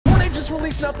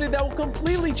released an update that will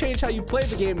completely change how you play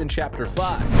the game in Chapter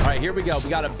 5. All right, here we go. We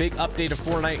got a big update of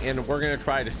Fortnite, and we're going to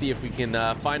try to see if we can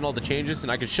find all the changes,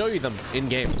 and I can show you them in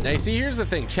game. Now, you see, here's the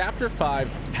thing. Chapter 5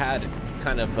 had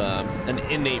kind of an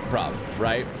innate problem,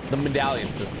 right? The medallion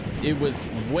system. It was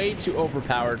way too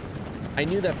overpowered. I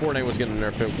knew that Fortnite was going to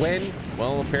nerf it. When?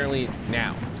 Well, apparently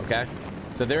now, okay?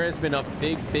 So there has been a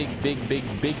big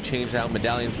change to how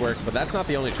medallions work, but that's not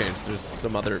the only change. There's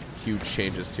some other huge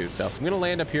changes too. So I'm gonna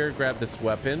land up here, grab this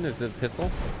weapon. Is the pistol?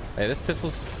 Hey, this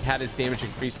pistol's had its damage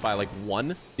increased by like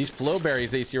 1. These flow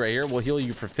berries that you see right here will heal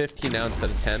you for 15 now instead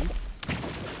of 10.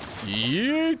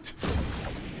 Yeet!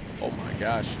 Oh my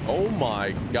gosh. Oh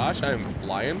my gosh, I am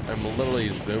flying. I'm literally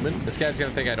zooming. This guy's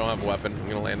gonna think I don't have a weapon. I'm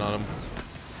gonna land on him.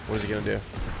 What is he gonna do?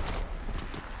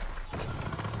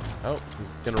 Oh,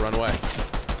 he's gonna run away.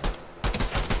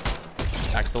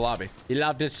 Back to the lobby. You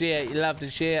love to shit. You love to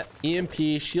shit.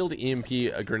 EMP, shield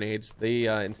EMP grenades. They,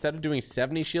 instead of doing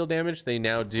 70 shield damage, they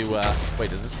now do, wait,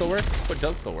 does this still work? Oh, it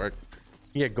does still work.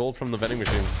 You get gold from the vending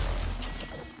machines.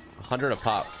 100 a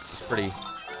pop. It's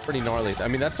pretty gnarly. I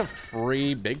mean, that's a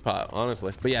free big pot,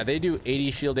 honestly. But yeah, they do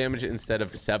 80 shield damage instead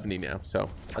of 70 now. So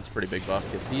that's a pretty big buff.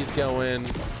 Get these going.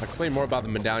 I'll explain more about the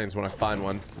medallions when I find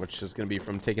one, which is going to be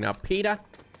from taking out Peter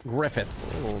Griffith.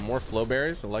 Oh, more flow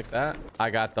berries. I like that.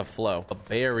 I got the flow. The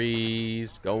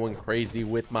berries. Going crazy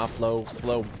with my flow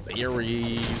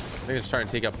berries. I think I'm trying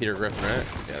to take out Peter Griffin, right?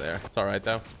 Yeah, there. It's all right,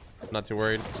 though. I'm not too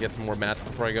worried. Get some more mats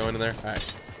before I go into there. All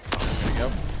right. There we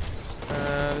go.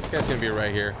 This guy's going to be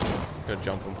right here. I'm going to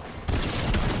jump him.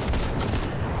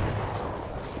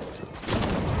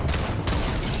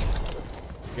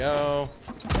 Go.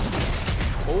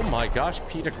 Oh, my gosh.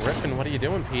 Peter Griffin. What are you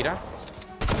doing, Peter?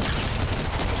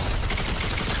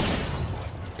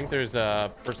 I think there's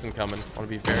a person coming. I want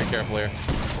to be very careful here.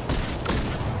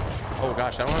 Oh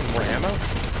gosh, I don't have more ammo.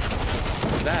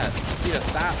 What's that? Peter,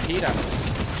 stop, Peter.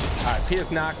 All right,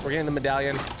 Peter's knocked. We're getting the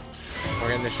medallion. We're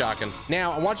getting the shotgun.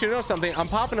 Now, I want you to know something. I'm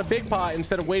popping a big pot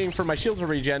instead of waiting for my shield to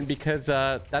regen because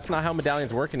that's not how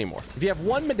medallions work anymore. If you have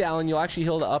 1 medallion, you'll actually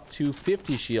heal up to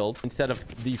 50 shield instead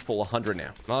of the full 100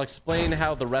 now. And I'll explain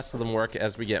how the rest of them work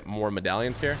as we get more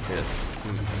medallions here.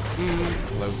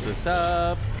 Close this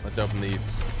up. Let's open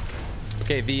these.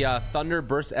 Okay, the Thunder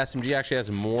Burst SMG actually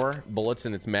has more bullets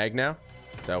in its mag now.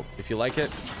 So if you like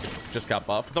it, it's just got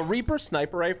buffed. The Reaper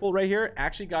sniper rifle right here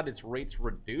actually got its rates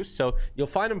reduced. So you'll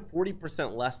find them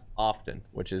 40% less often,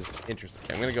 which is interesting.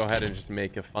 Okay, I'm going to go ahead and just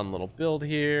make a fun little build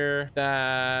here.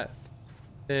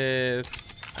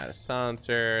 This. Add a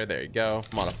silencer. There you go.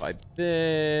 Modified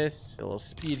this. A little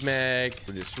speed mag.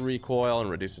 Reduce recoil and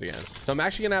reduce it again. So I'm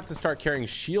actually going to have to start carrying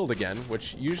shield again,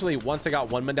 which usually once I got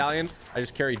 1 medallion, I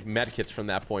just carried medkits from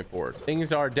that point forward.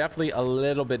 Things are definitely a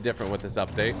little bit different with this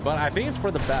update, but I think it's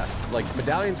for the best. Like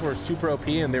medallions were super OP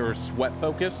and they were sweat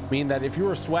focused, meaning that if you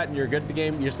were sweat and you're good at the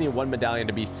game, you just need 1 medallion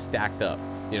to be stacked up,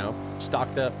 you know,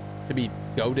 stocked up, to be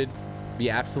goated, be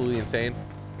absolutely insane.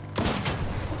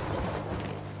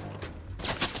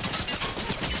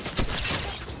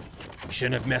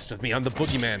 Shouldn't have messed with me. I'm the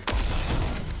boogeyman.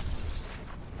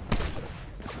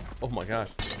 Oh my gosh.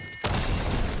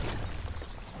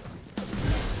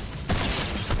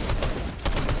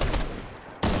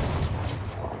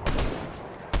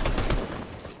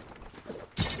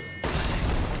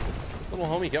 Where's little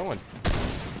homie going?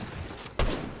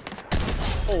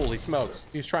 Holy smokes.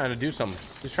 He's trying to do something.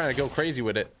 He's trying to go crazy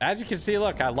with it. As you can see,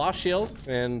 look, I lost shield.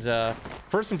 And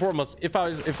first and foremost, if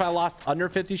I lost under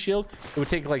 50 shield, it would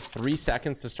take like 3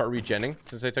 seconds to start regenning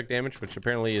since I took damage, which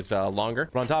apparently is longer.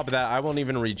 But on top of that, I won't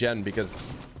even regen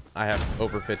because I have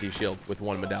over 50 shield with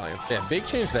 1 medallion. Yeah, big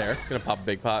change there. Gonna pop a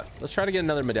big pot. Let's try to get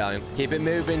another medallion. Keep it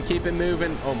moving. Keep it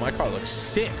moving. Oh, my car looks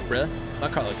sick, bruh. My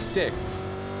car looks sick.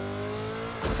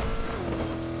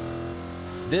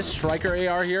 This striker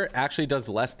AR here actually does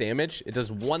less damage. It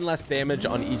does 1 less damage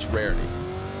on each rarity.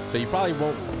 So you probably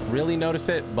won't really notice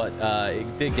it, but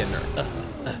it did get nerfed.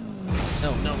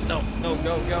 No,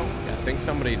 go. Yeah, I think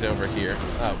somebody's over here.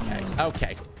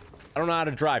 Okay. I don't know how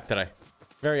to drive today.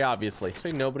 Very obviously. So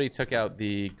nobody took out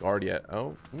the guard yet.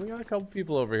 Oh, we got a couple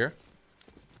people over here.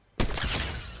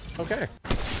 Okay.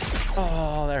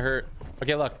 Oh, that hurt.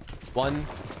 Okay, look. 1,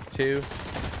 2,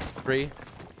 3.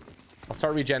 I'll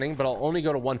start regenning, but I'll only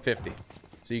go to 150.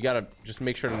 So you gotta just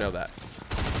make sure to know that.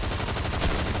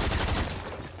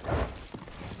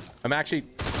 I'm actually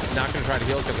not gonna try to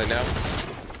heal because I know.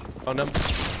 Found him.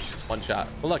 1 shot.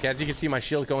 But look, as you can see, my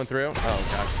shield going through. Oh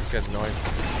gosh, this guy's annoying.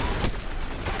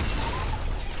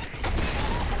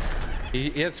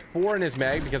 He has 4 in his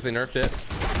mag because they nerfed it.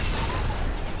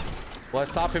 Will I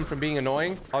stop him from being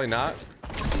annoying? Probably not.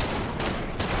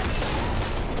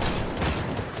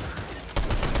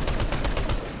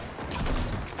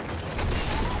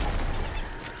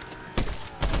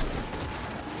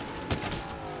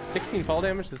 16 fall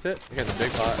damage. That's it. You got a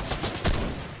big pot.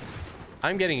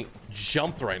 I'm getting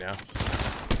jumped right now.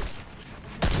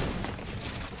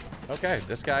 Okay,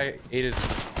 this guy ate his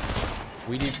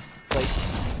weedy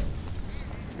plates.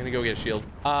 I'm gonna go get a shield.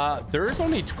 There's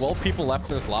only 12 people left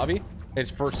in this lobby. It's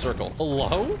first circle.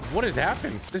 Hello? What has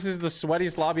happened? This is the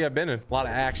sweatiest lobby I've been in. A lot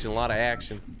of action, a lot of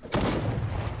action.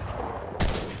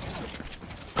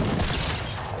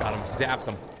 Got him, zapped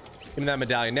him. Give me that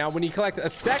medallion. Now, when you collect a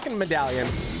second medallion,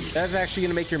 that's actually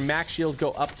gonna make your max shield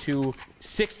go up to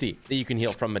 60 that you can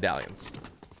heal from medallions.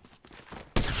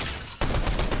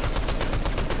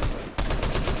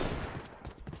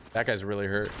 That guy's really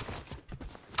hurt.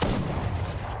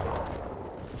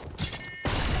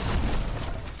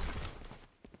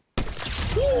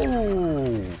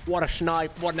 Ooh, what a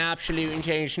snipe. What an absolute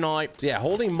insane snipe. So yeah,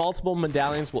 holding multiple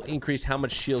medallions will increase how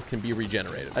much shield can be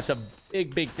regenerated. That's a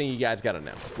big thing you guys got to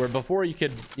know. Where before you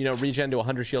could, you know, regen to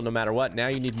 100 shield no matter what. Now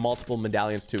you need multiple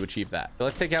medallions to achieve that. So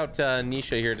let's take out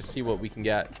Nisha here to see what we can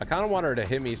get. I kind of want her to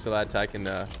hit me so that I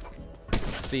can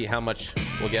see how much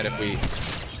we'll get if we...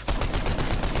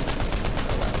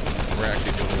 We're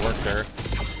actually doing the work there.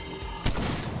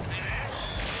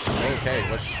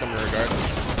 Okay, let's just summon her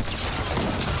regardless.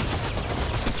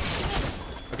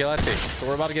 Okay, let's see. So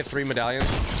we're about to get 3 medallions.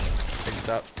 Take this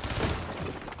up.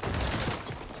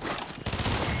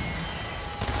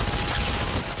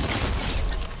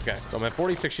 Okay, so I'm at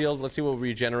 46 shield. Let's see what we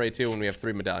regenerate to when we have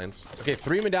 3 medallions. Okay,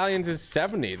 3 medallions is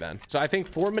 70 then. So I think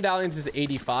 4 medallions is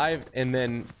 85, and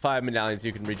then 5 medallions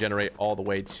you can regenerate all the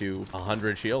way to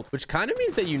 100 shield, which kind of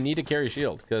means that you need to carry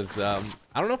shield because I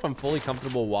don't know if I'm fully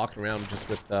comfortable walking around just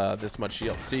with this much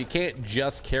shield. So you can't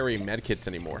just carry medkits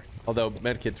anymore. Although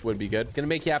medkits would be good. Gonna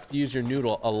make you have to use your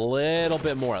noodle a little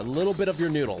bit more. A little bit of your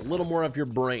noodle. A little more of your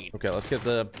brain. Okay, let's get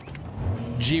the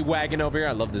G-Wagon over here.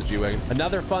 I love this G-Wagon.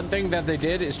 Another fun thing that they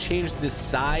did is change the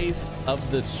size of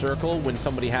the circle when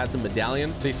somebody has a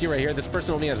medallion. So you see right here, this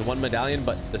person only has 1 medallion,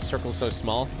 but the circle's so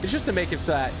small. It's just to make it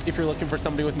so that if you're looking for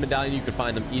somebody with a medallion, you can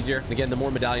find them easier. And again, the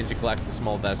more medallions you collect, the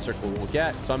smaller that circle will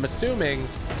get. So I'm assuming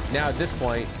now at this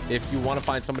point, if you want to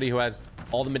find somebody who has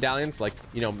all the medallions, like,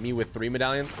 you know, me with 3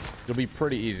 medallions, it'll be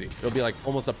pretty easy. It'll be like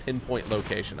almost a pinpoint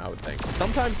location, I would think.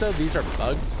 Sometimes though, these are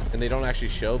bugs and they don't actually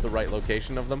show the right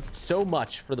location of them. So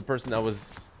much for the person that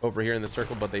was over here in the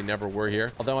circle, but they never were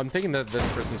here. Although I'm thinking that this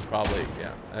person's probably,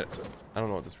 yeah, I don't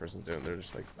know what this person's doing. They're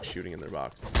just like shooting in their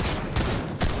box.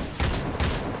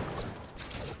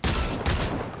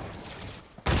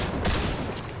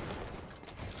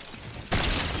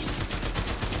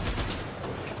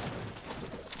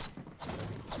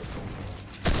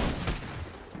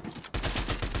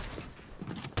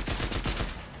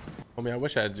 I mean, I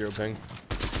wish I had 0 ping.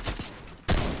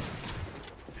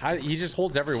 He just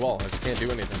holds every wall. I just can't do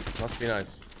anything. Must be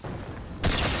nice.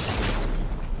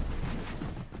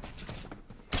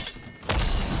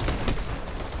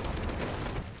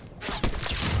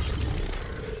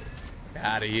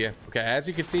 Out of here. Okay, as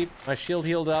you can see, my shield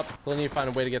healed up. Still need to find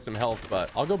a way to get some health,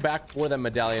 but I'll go back for that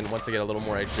medallion once I get a little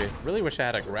more HP. Really wish I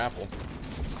had a grapple.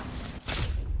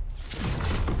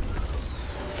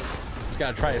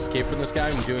 Gotta try escaping this guy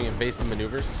and doing invasive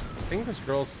maneuvers. I think this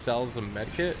girl sells a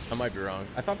medkit. I might be wrong.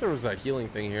 I thought there was a healing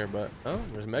thing here, but oh,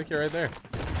 there's a medkit right there.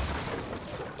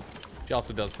 She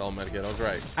also does sell a medkit. I was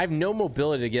right. I have no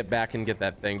mobility to get back and get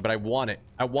that thing, but I want it.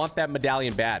 I want that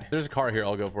medallion bad. There's a car here.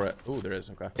 I'll go for it. Oh, there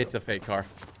is. Okay. It's a fake car.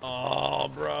 Oh,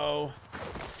 bro.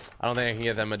 I don't think I can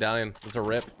get that medallion. It's a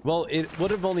rip. Well, it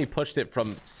would have only pushed it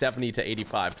from 70 to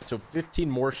 85. So 15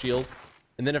 more shield.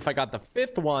 And then if I got the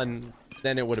 5th one,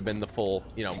 then it would have been the full,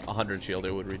 you know, 100 shield.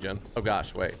 It would regen. Oh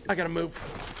gosh, wait. I gotta move.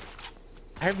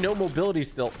 I have no mobility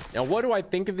still. Now, what do I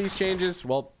think of these changes?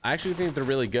 Well, I actually think they're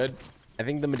really good. I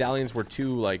think the medallions were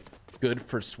too, like, good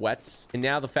for sweats. And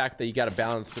now the fact that you got to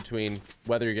balance between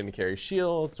whether you're going to carry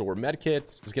shields or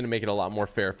medkits is going to make it a lot more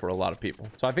fair for a lot of people.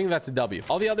 So I think that's a W.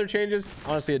 All the other changes,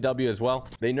 honestly, a W as well.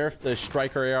 They nerfed the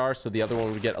striker AR, so the other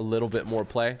one would get a little bit more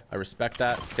play. I respect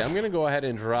that. See, I'm going to go ahead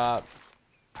and drop...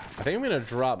 I think I'm going to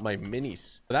drop my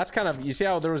minis. But that's kind of, you see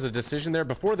how there was a decision there?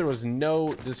 Before there was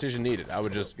no decision needed. I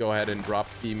would just go ahead and drop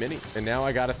the minis. And now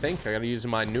I got to think. I got to use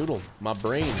my noodle, my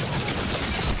brain.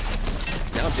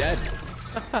 Now I'm dead.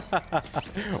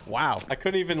 Wow. I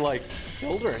couldn't even like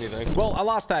build or anything. Well, I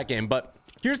lost that game, but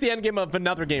here's the end game of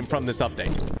another game from this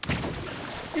update.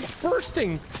 It's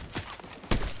bursting.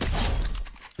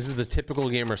 This is the typical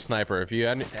gamer sniper. If you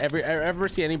ever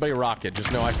see anybody rock it,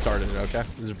 just know I started it, okay?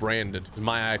 This is branded. It's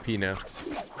my IP now.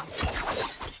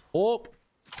 Oh.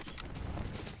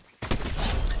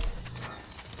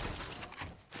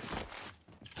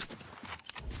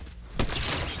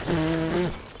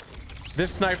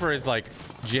 This sniper is like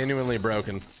genuinely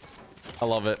broken. I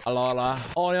love it. Like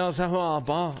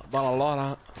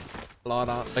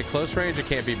close range, it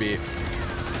can't be beat.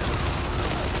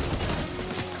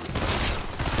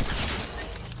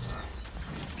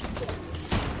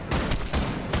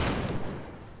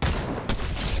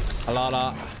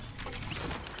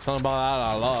 Something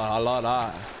about a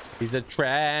lot. He's a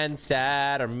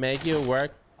trendsetter, make you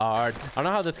work hard. I don't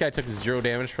know how this guy took 0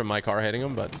 damage from my car hitting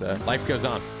him, but life goes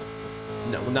on.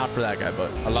 No, not for that guy,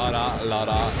 but a lot. All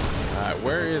right,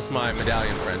 where is my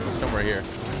medallion friend? He's somewhere here.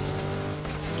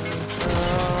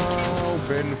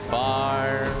 Open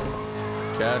fire.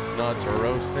 Chestnuts are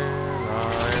roasting.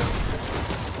 Right.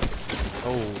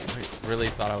 Oh, I really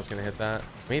thought I was gonna hit that.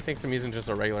 He thinks I'm using just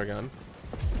a regular gun.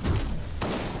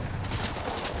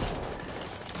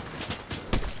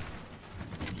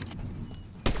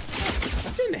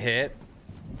 That didn't hit.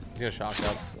 He's gonna shock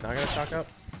up. Not gonna shock up.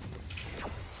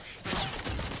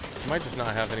 Might just not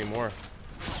have any more.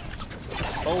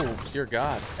 Oh, dear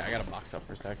God. Yeah, I gotta box up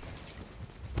for a sec.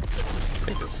 I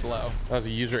think it's slow. That was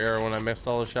a user error when I missed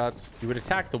all the shots. You would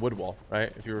attack the wood wall,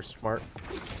 right? If you were smart.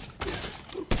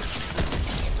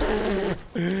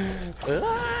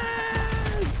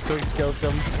 Just quick scoped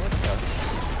him. What the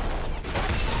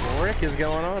frick is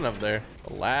going on up there?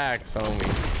 Relax, homie.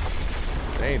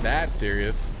 It ain't that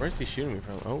serious. Where's he shooting me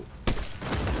from? Oh.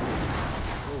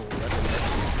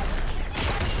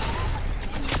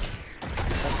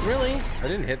 Really? I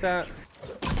didn't hit that.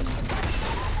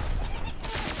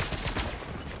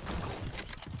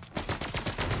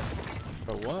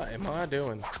 But what am I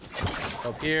doing?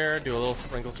 Up here, do a little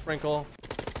sprinkle.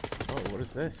 Oh, what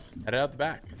is this? Head out the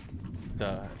back. It's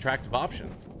an attractive option.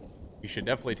 You should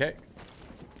definitely take.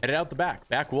 Head out the back.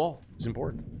 Back wall is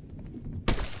important.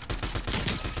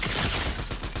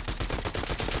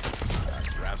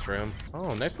 That's wraps for him.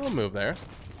 Oh, nice little move there.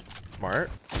 Smart.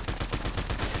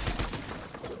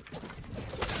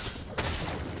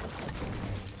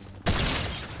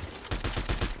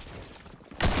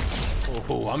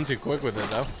 Oh, I'm too quick with it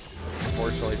though.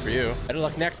 Fortunately for you. Better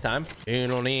luck next time.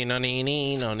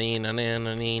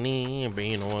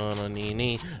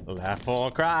 Laugh or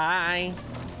cry.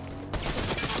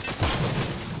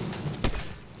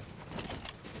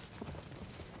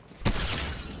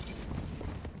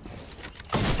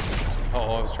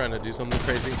 Oh, I was trying to do something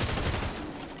crazy.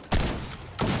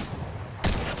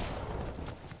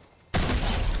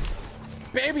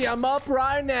 Baby, I'm up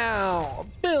right now.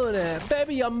 I'm feeling it.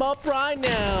 Baby, I'm up right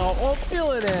now. I'm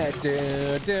feeling it.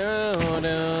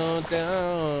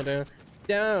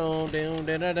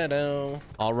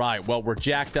 All right. Well, we're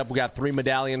jacked up. We got 3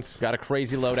 medallions. Got a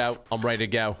crazy loadout. I'm ready to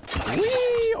go.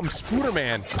 Whee! I'm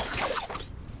Spooderman.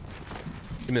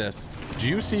 Give me this.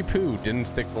 Juicy Poo didn't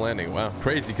stick the landing. Wow.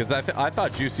 Crazy, because I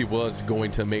thought Juicy was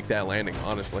going to make that landing,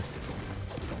 honestly.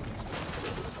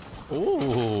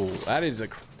 Ooh, that is a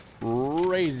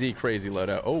crazy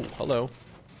loadout. Oh, hello.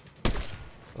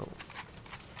 Oh.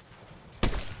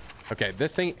 Okay,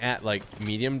 this thing at like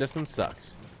medium distance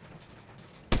sucks.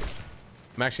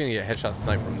 I'm actually gonna get headshot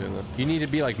snipe from doing this. You need to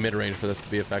be like mid-range for this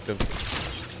to be effective.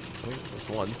 Oh, this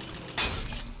one's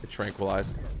get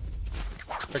tranquilized.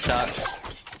 Quick shot.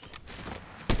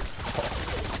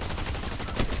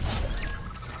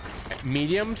 At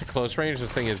medium to close range,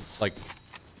 this thing is like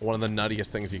one of the nuttiest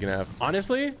things you can have.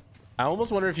 Honestly, I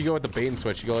almost wonder if you go with the bait and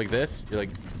switch. You go like this.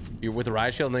 You're with the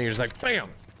riot shield, and then you're just like,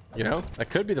 bam. You know, that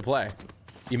could be the play.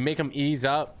 You make them ease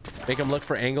up, make them look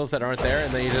for angles that aren't there,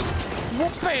 and then you just,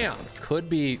 bam. Could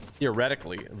be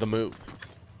theoretically the move.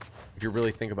 If you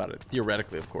really think about it.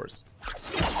 Theoretically, of course.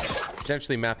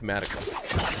 Potentially mathematically.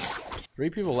 3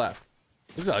 people left.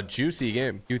 This is a juicy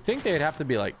game. You'd think they'd have to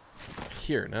be like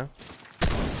here, no?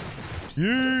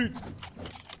 Yeet.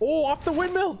 Oh, off the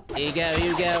windmill. Here you go,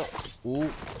 here you go. Ooh.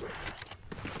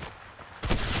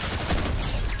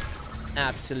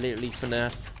 Absolutely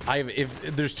finesse.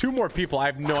 If there's 2 more people, I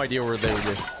have no idea where they would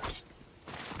be.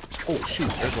 Oh shoot,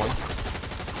 there's one.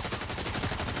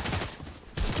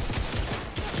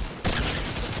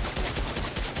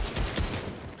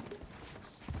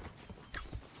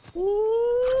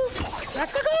 Ooh,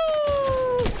 let's go!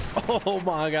 Oh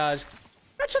my gosh.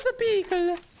 Catch the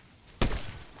beagle.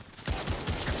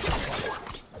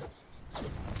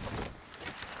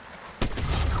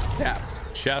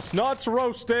 Tapped. Chestnuts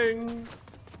roasting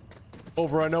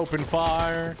over an open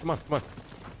fire. Come on, come on.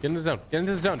 Get in the zone. Get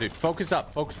into the zone, dude. Focus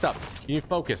up. Focus up. You need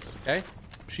focus, okay?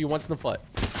 Shoot you once in the foot.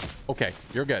 Okay,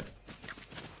 you're good.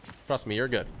 Trust me, you're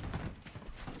good.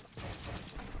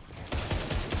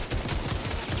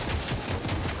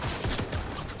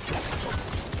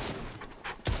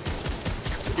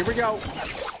 Here we go.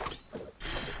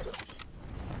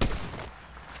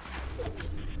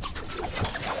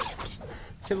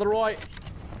 Hey, Leroy.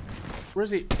 Where is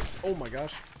he? Oh my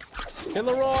gosh. Hey,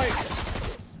 Leroy.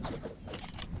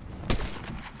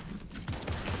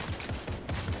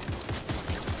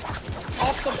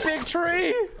 Off the big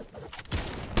tree.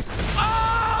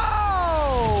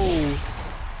 Oh!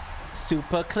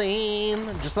 Super clean.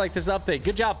 Just like this update.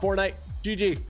 Good job, Fortnite. GG.